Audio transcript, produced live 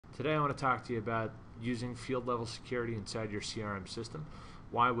Today I want to talk to you about using field level security inside your CRM system.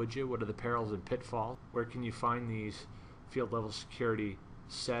 Why would you? What are the perils and pitfalls? Where can you find these field level security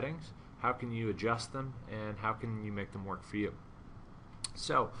settings? How can you adjust them? And how can you make them work for you?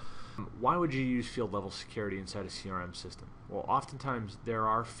 So, why would you use field level security inside a CRM system? Well, oftentimes there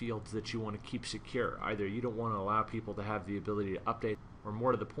are fields that you want to keep secure. Either you don't want to allow people to have the ability to update, or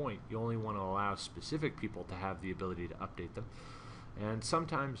more to the point, you only want to allow specific people to have the ability to update them. And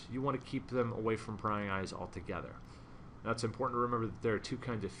sometimes you want to keep them away from prying eyes altogether. Now, it's important to remember that there are two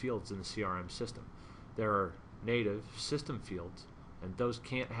kinds of fields in the CRM system. There are native system fields, and those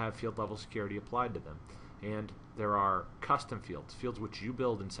can't have field level security applied to them. And there are custom fields, fields which you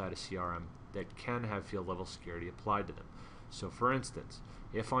build inside a CRM that can have field level security applied to them. So for instance,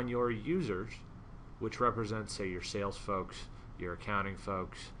 if on your users, which represents, say, your sales folks, your accounting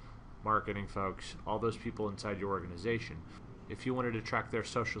folks, marketing folks, all those people inside your organization, if you wanted to track their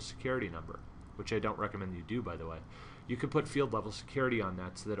social security number, which I don't recommend you do, by the way, you could put field level security on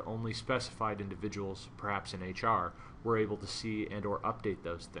that so that only specified individuals, perhaps in HR, were able to see and or update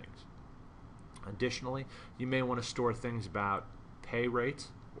those things. Additionally, you may want to store things about pay rates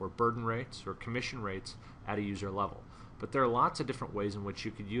or burden rates or commission rates at a user level. But there are lots of different ways in which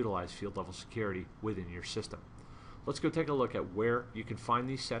you could utilize field level security within your system. Let's go take a look at where you can find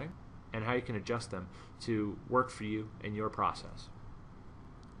these settings and how you can adjust them to work for you and your process.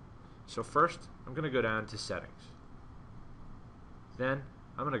 So first, I'm going to go down to settings. Then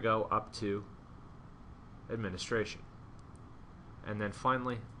I'm going to go up to administration. And then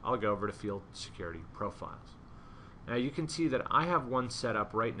finally, I'll go over to field security profiles. Now you can see that I have one set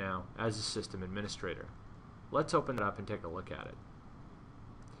up right now as a system administrator. Let's open it up and take a look at it.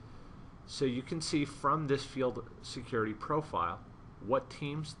 So you can see from this field security profile what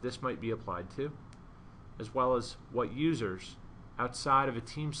teams this might be applied to, as well as what users outside of a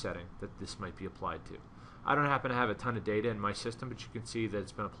team setting that this might be applied to. I don't happen to have a ton of data in my system, but you can see that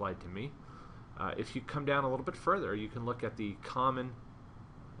it's been applied to me. If you come down a little bit further, you can look at the common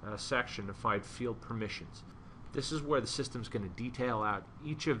section to find field permissions. This is where the system's going to detail out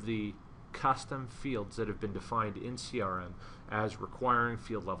each of the custom fields that have been defined in CRM as requiring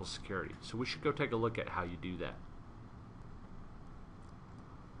field level security. So we should go take a look at how you do that.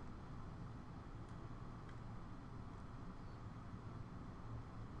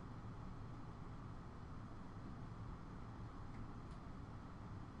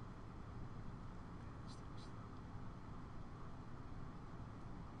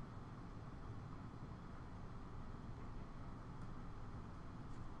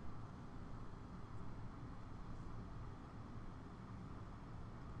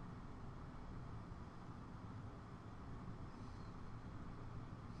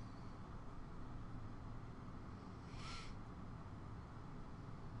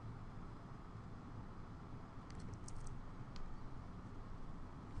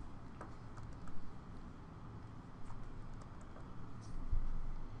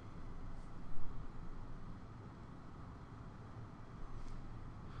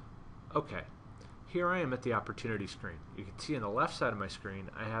 Okay, here I am at the opportunity screen. You can see on the left side of my screen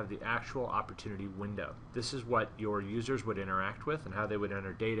I have the actual opportunity window. This is what your users would interact with and how they would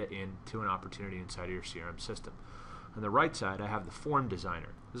enter data into an opportunity inside of your CRM system. On the right side I have the form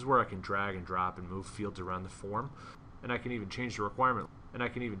designer. This is where I can drag and drop and move fields around the form, and I can even change the requirement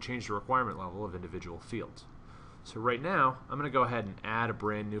level of individual fields. So right now I'm going to go ahead and add a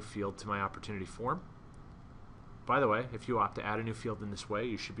brand new field to my opportunity form. By the way, if you opt to add a new field in this way,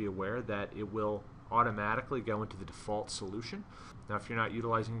 you should be aware that it will automatically go into the default solution. Now, if you're not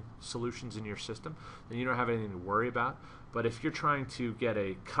utilizing solutions in your system, then you don't have anything to worry about. But if you're trying to get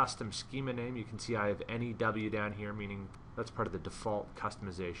a custom schema name, you can see I have any W down here, meaning that's part of the default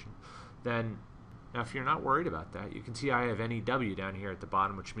customization. Then, now if you're not worried about that, you can see I have any W down here at the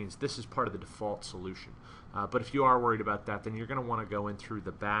bottom, which means this is part of the default solution. But if you are worried about that, then you're going to want to go in through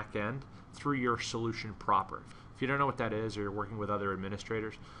the back end, through your solution proper. If you don't know what that is, or you're working with other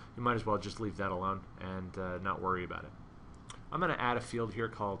administrators, you might as well just leave that alone and not worry about it. I'm going to add a field here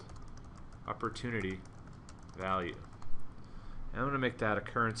called opportunity value. And I'm going to make that a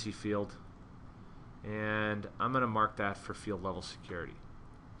currency field, and I'm going to mark that for field level security.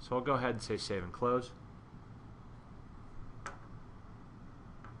 So I'll go ahead and say save and close.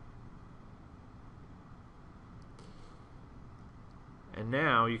 And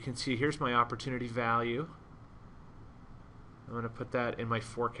now you can see here's my opportunity value. I'm going to put that in my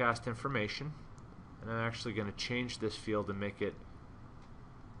forecast information, and I'm actually going to change this field and make it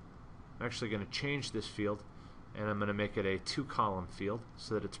and I'm going to make it a 2-column field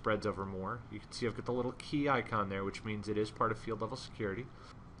so that it spreads over more. You can see I've got the little key icon there, which means it is part of field level security.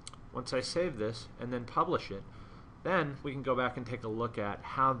 Once I save this and then publish it, then we can go back and take a look at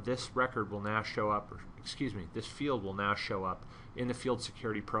how this record will now show up, or excuse me, this field will now show up in the field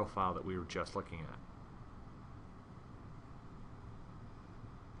security profile that we were just looking at.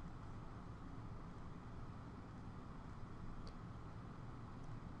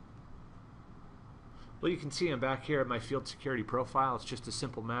 Well, you can see I'm back here at my field security profile. It's just a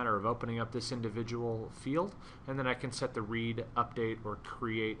simple matter of opening up this individual field, and then I can set the read, update, or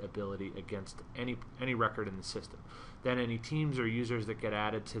create ability against any record in the system. Then any teams or users that get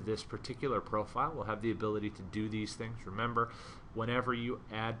added to this particular profile will have the ability to do these things. Remember, whenever you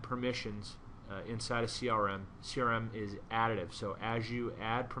add permissions inside a CRM, CRM is additive. So as you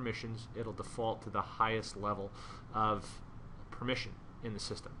add permissions, it'll default to the highest level of permission in the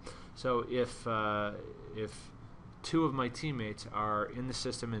system. So if two of my teammates are in the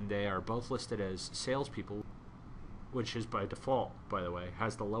system and they are both listed as salespeople, which is by default, by the way,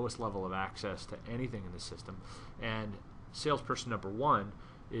 has the lowest level of access to anything in the system, and salesperson number 1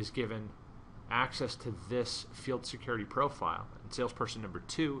 is given access to this field security profile, and salesperson number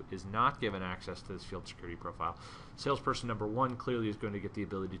 2 is not given access to this field security profile, salesperson number 1 clearly is going to get the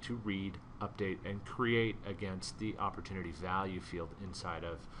ability to read, update, and create against the opportunity value field inside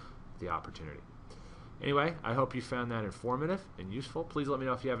of the opportunity. Anyway, I hope you found that informative and useful. Please let me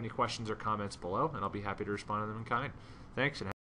know if you have any questions or comments below, and I'll be happy to respond to them in kind. Thanks, and